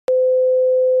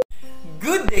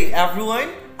Good day everyone!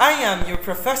 I am your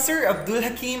Professor Abdul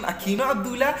Hakim Aquino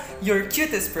Abdullah, your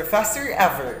cutest professor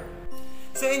ever.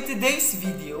 So in today's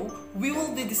video, we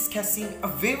will be discussing a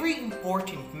very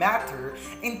important matter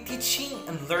in teaching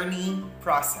and learning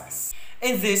process.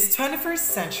 In this 21st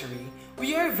century,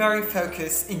 we are very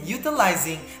focused in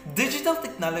utilizing digital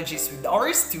technologies with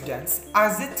our students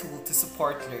as a tool to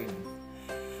support learning.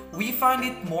 We find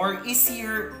it more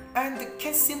easier and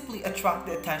can simply attract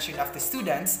the attention of the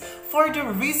students for the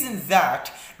reason that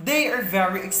they are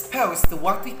very exposed to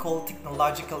what we call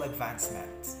technological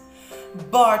advancements.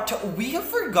 But we have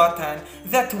forgotten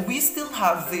that we still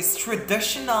have this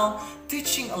traditional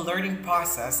teaching and learning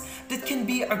process that can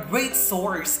be a great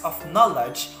source of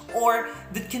knowledge, or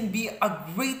that can be a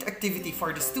great activity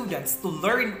for the students to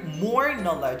learn more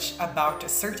knowledge about a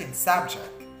certain subject.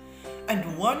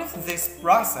 And one of this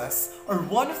process, or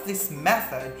one of this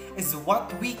method, is what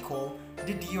we call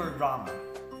the diorama.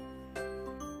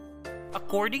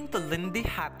 According to Lindy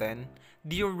Hatton,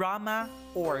 diorama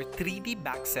or 3D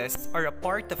boxes are a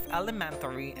part of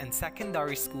elementary and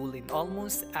secondary school in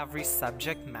almost every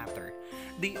subject matter.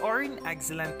 They are an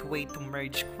excellent way to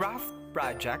merge craft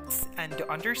projects and the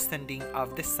understanding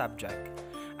of the subject.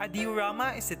 A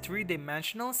diorama is a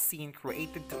three-dimensional scene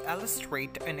created to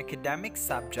illustrate an academic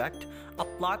subject, a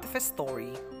plot of a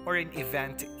story, or an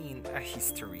event in a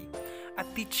history. A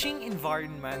teaching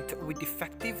environment with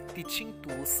effective teaching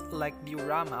tools like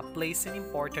diorama plays an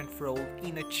important role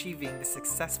in achieving the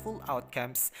successful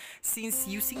outcomes, since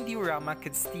using diorama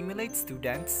can stimulate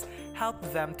students, help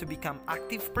them to become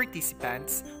active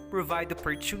participants, provide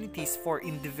opportunities for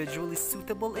individually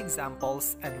suitable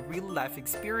examples and real-life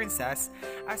experiences,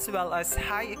 as well as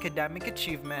high academic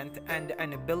achievement and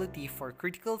an ability for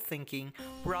critical thinking,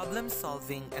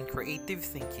 problem-solving, and creative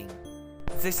thinking.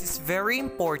 This is very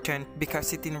important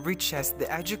because it enriches the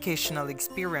educational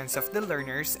experience of the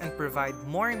learners and provide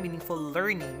more meaningful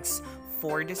learnings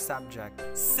for the subject.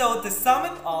 So to sum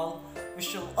it all, we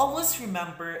should always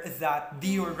remember that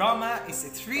diorama is a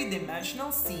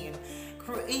three-dimensional scene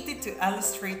created to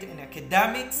illustrate an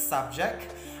academic subject,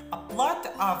 a plot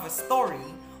of a story,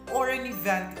 or an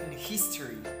event in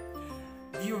history.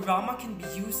 Diorama can be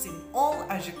used in all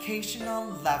educational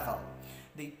levels.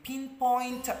 They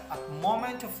pinpoint a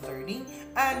moment of learning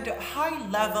and a high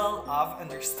level of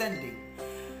understanding.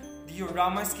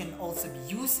 Dioramas can also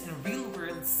be used in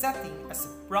real-world setting as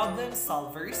problem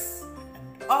solvers.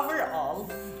 And overall,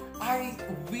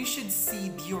 we should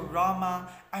see diorama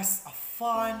as a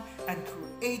fun and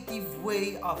creative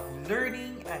way of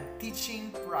learning and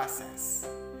teaching process.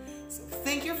 So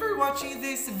thank you for watching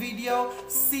this video.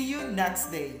 See you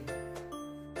next day.